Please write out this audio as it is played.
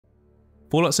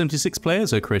Fallout 76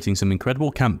 players are creating some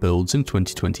incredible camp builds in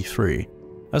 2023,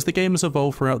 as the game has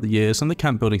evolved throughout the years and the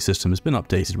camp building system has been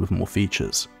updated with more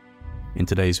features. In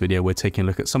today's video, we're taking a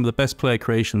look at some of the best player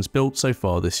creations built so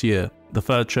far this year. The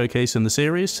third showcase in the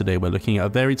series, today we're looking at a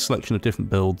varied selection of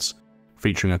different builds,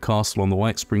 featuring a castle on the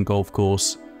Whitespring Golf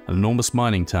Course, an enormous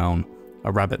mining town,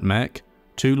 a rabbit mech,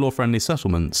 2 lore-friendly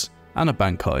settlements, and a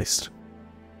bank heist.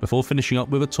 Before finishing up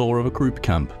with a tour of a group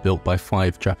camp built by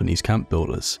 5 Japanese camp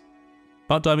builders.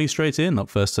 But diving straight in, up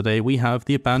first today we have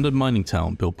the abandoned mining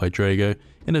town built by Drago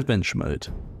in adventure mode.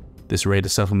 This raider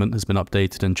settlement has been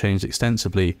updated and changed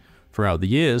extensively throughout the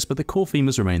years, but the core theme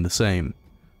has remained the same,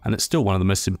 and it's still one of the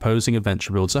most imposing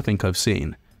adventure builds I think I've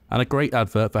seen, and a great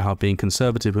advert for how being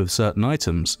conservative with certain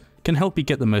items can help you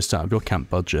get the most out of your camp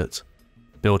budget.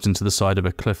 Built into the side of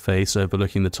a cliff face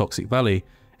overlooking the toxic valley,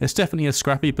 it's definitely a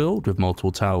scrappy build with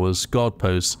multiple towers, guard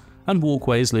posts, and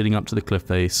walkways leading up to the cliff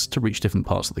face to reach different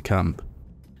parts of the camp,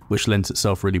 which lends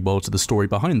itself really well to the story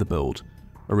behind the build,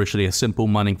 originally a simple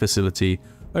mining facility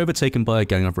overtaken by a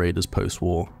gang of raiders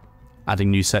post-war,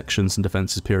 adding new sections and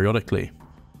defences periodically.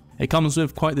 It comes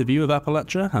with quite the view of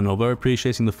Appalachia, and although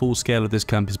appreciating the full scale of this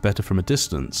camp is better from a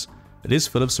distance, it is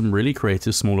full of some really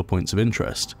creative smaller points of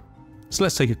interest. So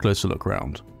let's take a closer look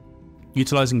around.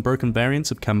 Utilising broken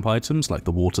variants of camp items like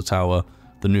the water tower,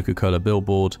 the Nuka-Cola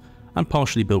billboard, and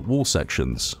partially built wall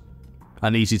sections.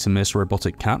 An easy to miss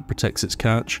robotic cat protects its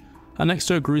couch, and next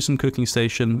to a gruesome cooking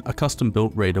station, a custom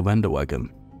built raider vendor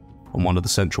wagon. On one of the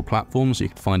central platforms you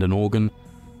can find an organ,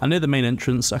 and near the main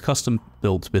entrance a custom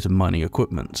built bit of mining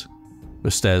equipment,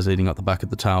 with stairs leading up the back of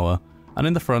the tower, and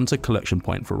in the front a collection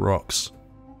point for rocks.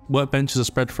 Workbenches are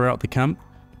spread throughout the camp,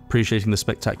 appreciating the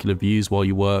spectacular views while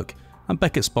you work, and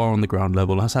Beckett's bar on the ground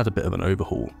level has had a bit of an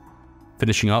overhaul.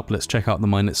 Finishing up, let's check out the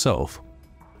mine itself.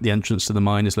 The entrance to the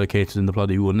mine is located in the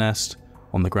Bloody Wool Nest,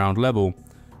 on the ground level,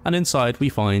 and inside we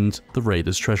find the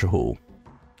Raiders Treasure Hall.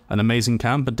 An amazing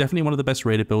camp and definitely one of the best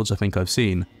raider builds I think I've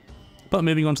seen. But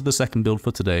moving on to the second build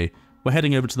for today, we're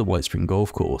heading over to the Whitespring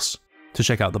Golf Course to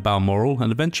check out the Balmoral, an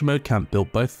adventure mode camp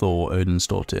built by Thor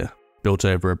Odin's-Daughter. Built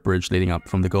over a bridge leading up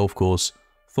from the golf course,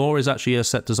 Thor is actually a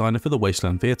set designer for the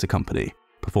Wasteland Theatre Company.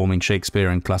 Performing Shakespeare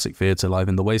and classic theatre live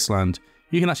in the Wasteland,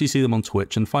 you can actually see them on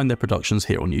Twitch and find their productions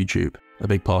here on YouTube. A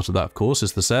big part of that of course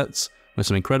is the sets, with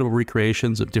some incredible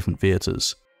recreations of different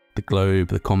theatres. The Globe,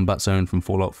 the Combat Zone from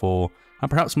Fallout 4,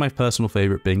 and perhaps my personal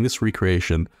favourite being this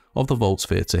recreation of the Vaults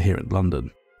Theatre here in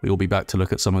London. We will be back to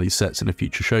look at some of these sets in a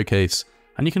future showcase,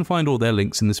 and you can find all their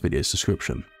links in this video's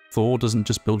description. Thor doesn't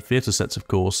just build theatre sets of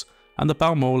course, and the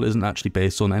Balmoral isn't actually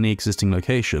based on any existing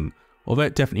location, although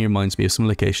it definitely reminds me of some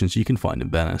locations you can find in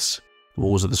Venice. The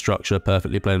walls of the structure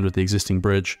perfectly blend with the existing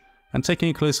bridge, and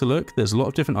taking a closer look, there's a lot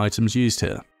of different items used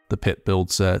here. The pit build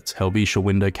set, Helvetia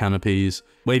window canopies,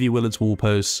 wavy Willards wall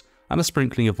posts, and a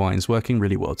sprinkling of vines working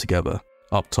really well together.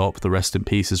 Up top, the Rest in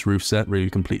Pieces roof set really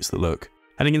completes the look.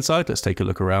 Heading inside, let's take a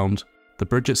look around. The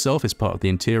bridge itself is part of the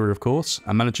interior of course,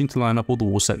 and managing to line up all the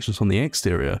wall sections on the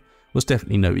exterior was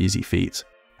definitely no easy feat.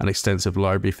 An extensive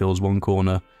library fills one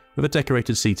corner, with a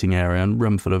decorated seating area and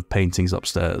room full of paintings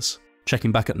upstairs.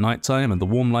 Checking back at night time and the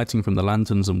warm lighting from the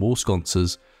lanterns and wall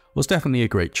sconces was definitely a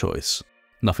great choice.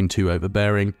 Nothing too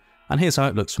overbearing, and here's how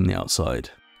it looks from the outside.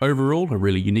 Overall, a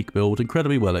really unique build,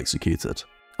 incredibly well executed.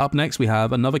 Up next we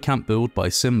have another camp build by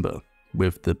Simba,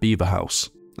 with the Beaver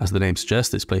House. As the name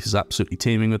suggests, this place is absolutely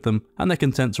teeming with them, and they're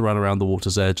content to run around the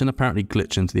water's edge and apparently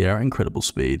glitch into the air at incredible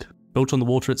speed. Built on the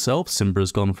water itself, Simba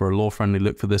has gone for a lore-friendly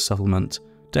look for this settlement,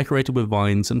 decorated with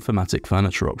vines and thematic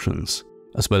furniture options.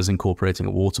 As well as incorporating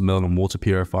a watermill and water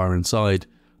purifier inside,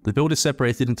 the build is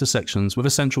separated into sections with a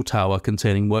central tower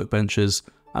containing workbenches,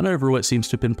 and overall it seems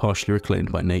to have been partially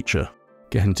reclaimed by nature.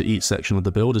 Getting to each section of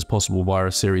the build is possible via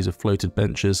a series of floated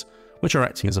benches, which are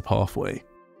acting as a pathway.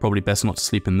 Probably best not to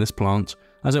sleep in this plant,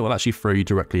 as it will actually throw you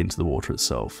directly into the water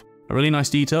itself. A really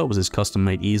nice detail was this custom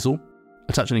made easel.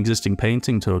 Attach an existing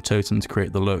painting to a totem to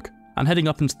create the look, and heading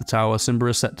up into the tower, Simba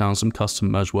has set down some custom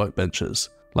merged workbenches,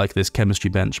 like this chemistry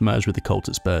bench merged with the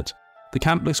cultist bed. The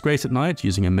camp looks great at night,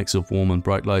 using a mix of warm and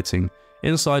bright lighting,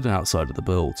 inside and outside of the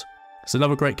build. It's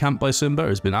another great camp by Simba,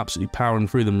 who's been absolutely powering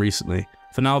through them recently.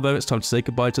 For now though, it's time to say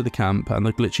goodbye to the camp and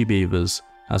the glitchy beavers,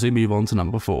 as we move on to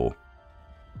number 4.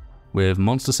 With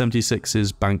Monster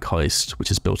 76's Bank Heist, which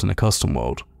is built in a custom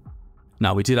world.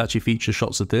 Now we did actually feature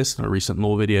shots of this in a recent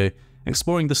lore video,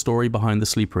 exploring the story behind the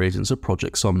sleeper agents of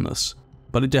Project Somnus,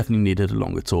 but it definitely needed a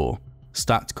longer tour.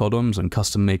 Stacked columns and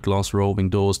custom-made glass revolving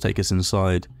doors take us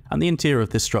inside, and the interior of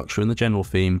this structure and the general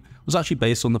theme was actually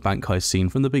based on the bank heist scene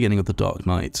from the beginning of The Dark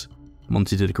Knight.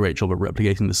 Monty did a great job of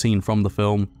replicating the scene from the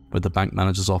film, with the bank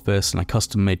manager's office and a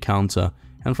custom-made counter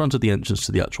in front of the entrance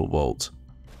to the actual vault.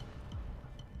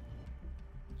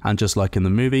 And just like in the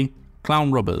movie,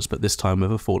 clown robbers, but this time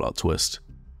with a Fallout twist.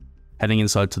 Heading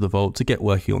inside to the vault to get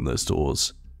working on those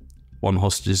doors. One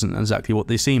hostage isn't exactly what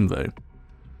they seem though.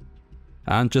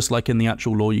 And just like in the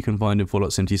actual lore you can find in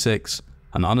Fallout 76,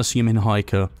 an unassuming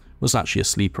hiker was actually a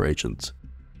sleeper agent.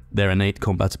 Their innate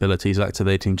combat abilities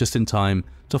activating just in time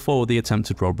to foil the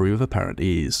attempted robbery with apparent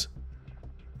ease.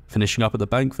 Finishing up at the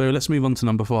bank though, let's move on to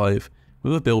number 5,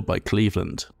 with a build by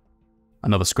Cleveland.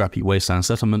 Another scrappy wasteland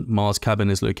settlement, Mars Cabin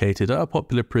is located at a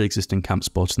popular pre-existing camp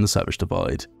spot in the Savage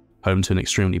Divide. Home to an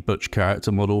extremely butch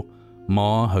character model,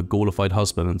 Ma, her glorified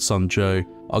husband and son Joe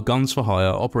are guns for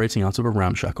hire operating out of a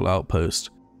ramshackle outpost,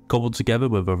 cobbled together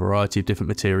with a variety of different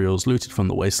materials looted from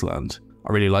the wasteland.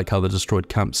 I really like how the destroyed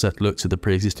camp set looks at the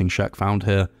pre-existing shack found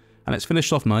here, and it's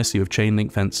finished off nicely with chain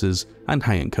link fences and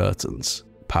hanging curtains.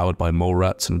 Powered by mole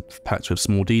rats and packed with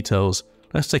small details,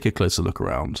 let's take a closer look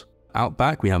around. Out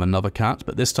back we have another cat,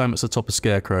 but this time it's atop a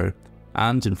scarecrow,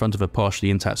 and in front of a partially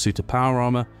intact suit of power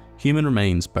armor, human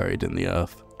remains buried in the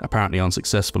earth, apparently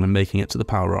unsuccessful in making it to the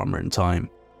power armor in time.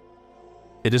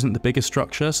 It isn't the biggest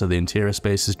structure, so the interior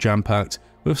space is jam-packed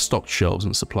with stocked shelves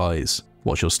and supplies.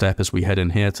 Watch your step as we head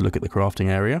in here to look at the crafting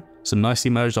area. Some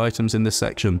nicely merged items in this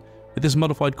section, with this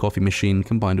modified coffee machine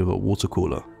combined with a water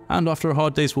cooler. And after a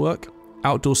hard day's work,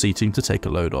 outdoor seating to take a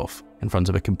load off, in front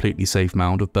of a completely safe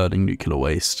mound of burning nuclear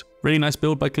waste. Really nice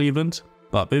build by Cleveland.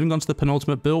 But moving on to the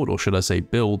penultimate build, or should I say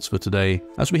builds for today,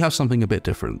 as we have something a bit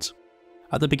different.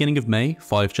 At the beginning of May,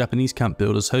 5 Japanese camp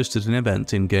builders hosted an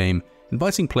event in-game,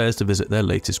 inviting players to visit their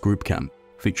latest group camp,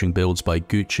 featuring builds by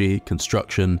Gucci,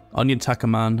 Construction, Onion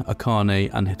Takaman, Akane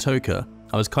and Hitoka.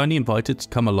 I was kindly invited to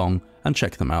come along and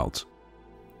check them out.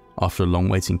 After a long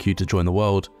waiting queue to join the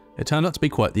world, it turned out to be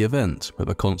quite the event, with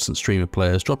a constant stream of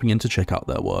players dropping in to check out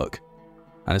their work.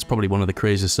 And it's probably one of the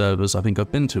craziest servers I think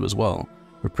I've been to as well,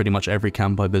 with pretty much every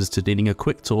camp I visited needing a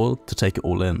quick tour to take it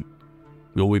all in.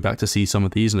 We'll be back to see some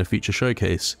of these in a future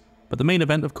showcase, but the main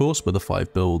event of course were the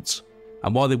 5 builds.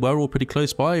 And while they were all pretty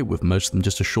close by, with most of them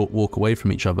just a short walk away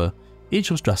from each other, each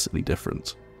was drastically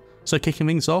different. So kicking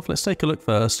things off, let's take a look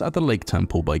first at the Lake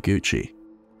Temple by Gucci.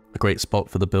 A great spot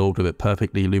for the build with it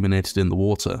perfectly illuminated in the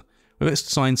water, with its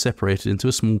design separated into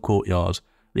a small courtyard,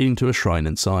 leading to a shrine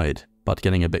inside. But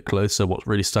getting a bit closer, what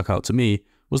really stuck out to me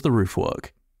was the roof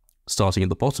work. Starting at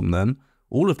the bottom then,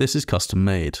 all of this is custom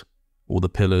made. All the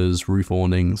pillars, roof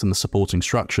awnings and the supporting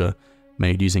structure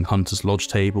made using Hunter's Lodge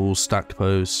tables, stacked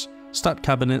posts, stacked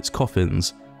cabinets,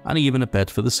 coffins, and even a bed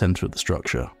for the centre of the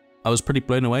structure. I was pretty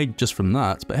blown away just from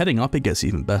that, but heading up it gets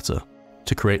even better.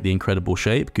 To create the incredible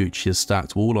shape, Gucci has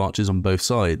stacked wall arches on both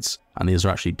sides, and these are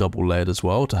actually double layered as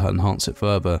well to enhance it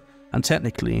further, and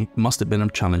technically it must have been a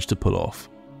challenge to pull off.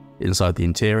 Inside the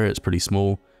interior it's pretty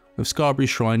small, with Scarberry's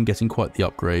shrine getting quite the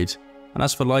upgrade, and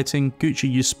as for lighting,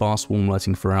 Gucci used sparse warm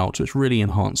lighting throughout which really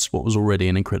enhanced what was already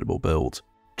an incredible build.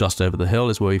 Just over the hill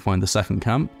is where we find the second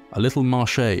camp, a little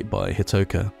marché by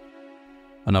Hitoka.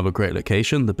 Another great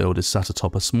location, the build is sat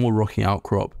atop a small rocky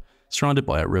outcrop, surrounded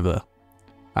by a river.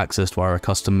 Accessed via a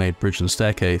custom-made bridge and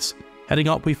staircase, heading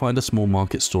up we find a small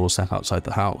market store set outside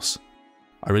the house.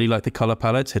 I really like the colour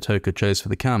palette Hitoka chose for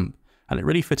the camp, and it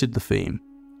really fitted the theme.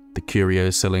 The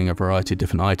curios selling a variety of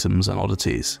different items and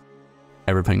oddities.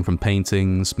 Everything from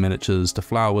paintings, miniatures to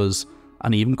flowers,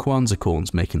 and even Kwanzaa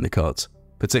corns making the cut.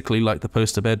 Particularly like the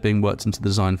poster bed being worked into the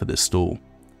design for this stall.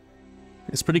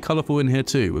 It's pretty colourful in here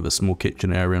too, with a small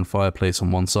kitchen area and fireplace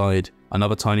on one side.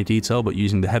 Another tiny detail, but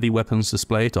using the heavy weapons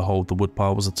display to hold the wood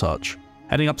pile was a touch.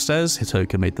 Heading upstairs,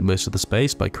 Hitoka made the most of the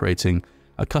space by creating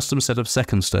a custom set of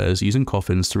second stairs using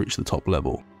coffins to reach the top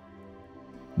level.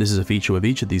 This is a feature with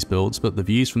each of these builds, but the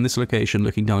views from this location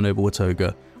looking down over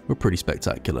Watoga were pretty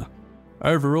spectacular.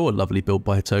 Overall, a lovely build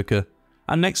by Hitoka,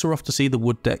 and next we're off to see the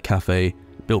Wood Deck Cafe,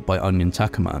 built by Onion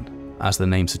Takaman. As the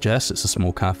name suggests, it's a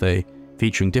small cafe,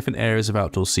 featuring different areas of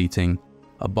outdoor seating,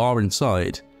 a bar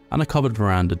inside, and a covered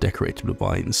veranda decorated with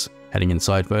vines. Heading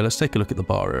inside though, let's take a look at the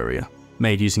bar area.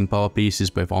 Made using bar pieces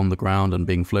both on the ground and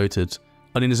being floated,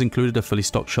 Onion has included a fully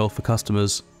stocked shelf for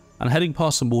customers, and heading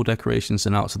past some wall decorations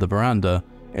and out to the veranda,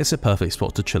 it's a perfect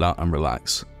spot to chill out and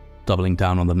relax. Doubling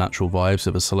down on the natural vibes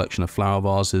of a selection of flower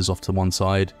vases off to one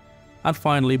side, and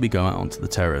finally we go out onto the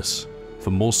terrace,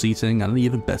 for more seating and an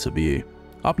even better view.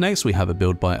 Up next we have a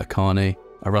build by Akane,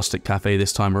 a rustic cafe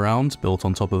this time around, built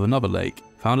on top of another lake.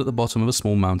 Found at the bottom of a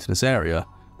small mountainous area,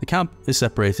 the camp is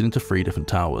separated into 3 different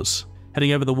towers.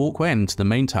 Heading over the walkway into the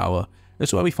main tower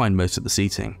is where we find most of the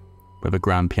seating, with a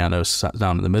grand piano sat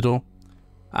down in the middle,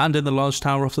 and in the large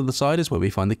tower off to the side is where we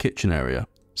find the kitchen area.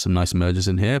 Some nice mergers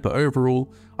in here, but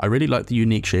overall, I really like the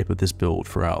unique shape of this build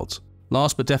throughout.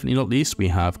 Last but definitely not least, we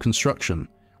have Construction,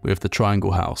 with the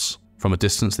Triangle House. From a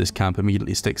distance this camp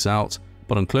immediately sticks out,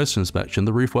 but on closer inspection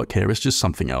the roofwork here is just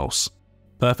something else.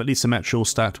 Perfectly symmetrical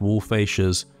stacked wall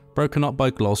fascias, broken up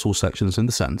by glass wall sections in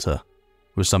the centre,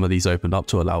 with some of these opened up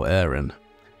to allow air in.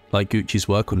 Like Gucci's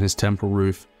work on his temporal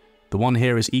roof, the one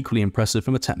here is equally impressive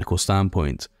from a technical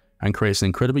standpoint, and creates an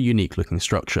incredibly unique looking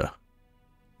structure.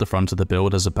 The front of the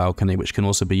build has a balcony which can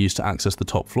also be used to access the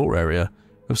top floor area,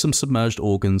 with some submerged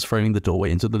organs framing the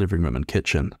doorway into the living room and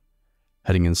kitchen.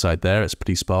 Heading inside there, it's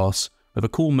pretty sparse, with a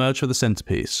cool merge for the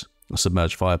centerpiece, a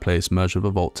submerged fireplace merged with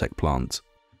a Vault-Tec plant.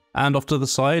 And off to the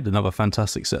side, another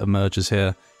fantastic set of merges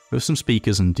here, with some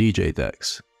speakers and DJ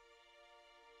decks.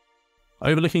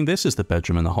 Overlooking this is the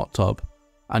bedroom and the hot tub,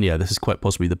 and yeah, this is quite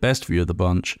possibly the best view of the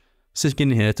bunch, sitting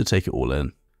in here to take it all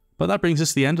in. But that brings us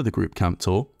to the end of the group camp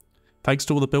tour. Thanks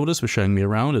to all the builders for showing me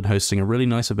around and hosting a really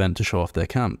nice event to show off their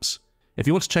camps. If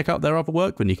you want to check out their other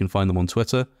work, then you can find them on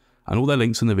Twitter, and all their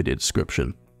links in the video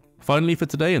description. Finally for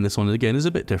today, and this one again is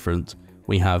a bit different,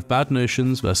 we have Bad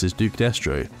Notions versus Duke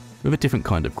Destro, with a different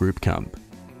kind of group camp.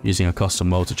 Using a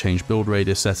custom world to change build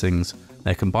radius settings,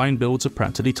 their combined builds are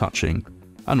practically touching,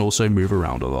 and also move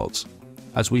around a lot.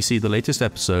 As we see the latest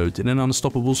episode in an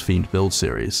Unstoppables themed build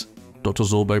series. Dr.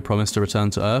 Zorbo promised to return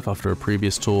to Earth after a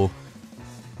previous tour,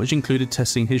 which included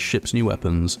testing his ship's new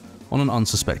weapons on an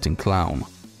unsuspecting clown.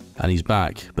 And he's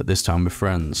back, but this time with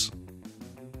friends.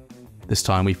 This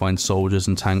time we find soldiers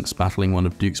and tanks battling one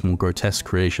of Duke's more grotesque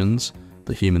creations,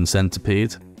 the human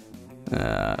centipede.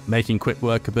 Making quick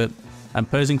work of it, and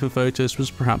posing for photos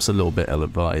was perhaps a little bit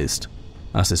ill-advised.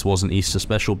 As this was an Easter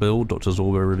special build, Dr.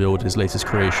 Zorbo revealed his latest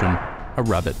creation, a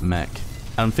rabbit mech,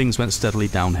 and things went steadily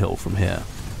downhill from here.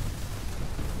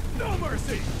 No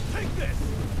mercy! Take this!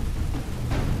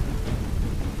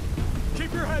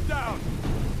 Keep your head down!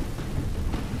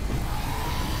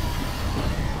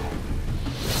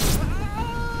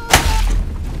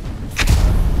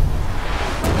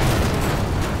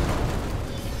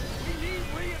 We need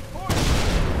reinforcements!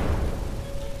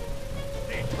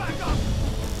 Need backup!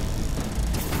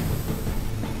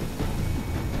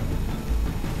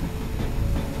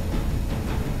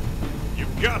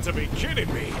 You've got to be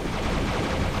kidding me!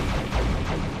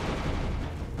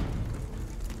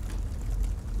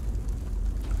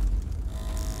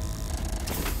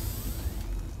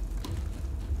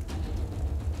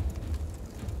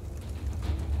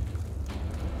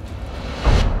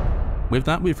 With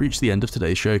that, we've reached the end of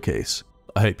today's showcase.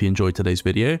 I hope you enjoyed today's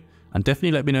video, and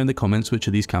definitely let me know in the comments which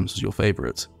of these camps was your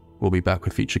favourite. We'll be back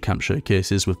with future camp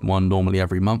showcases, with one normally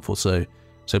every month or so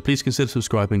please consider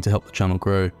subscribing to help the channel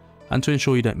grow, and to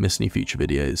ensure you don't miss any future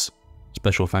videos.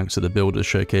 Special thanks to the builders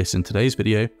showcased in today's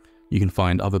video. You can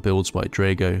find other builds by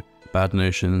Drago, Bad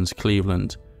Notions,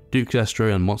 Cleveland, Duke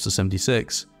Destro and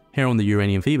Monster76 here on the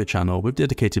Uranium Fever channel, with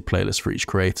dedicated playlists for each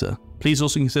creator. Please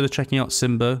also consider checking out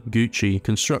Simba, Gucci,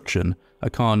 Construction,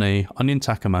 Akane, Onion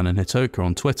Takaman and Hitoka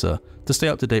on Twitter to stay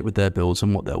up to date with their builds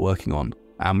and what they're working on.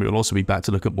 And we will also be back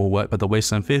to look at more work by the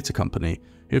Wasteland Theatre Company,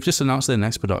 who have just announced their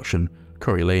next production,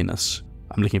 Coriolanus.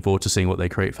 I'm looking forward to seeing what they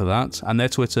create for that, and their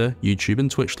Twitter, YouTube and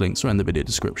Twitch links are in the video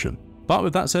description. But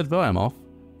with that said though, I'm off.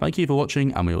 Thank you for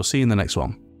watching, and we will see you in the next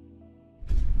one.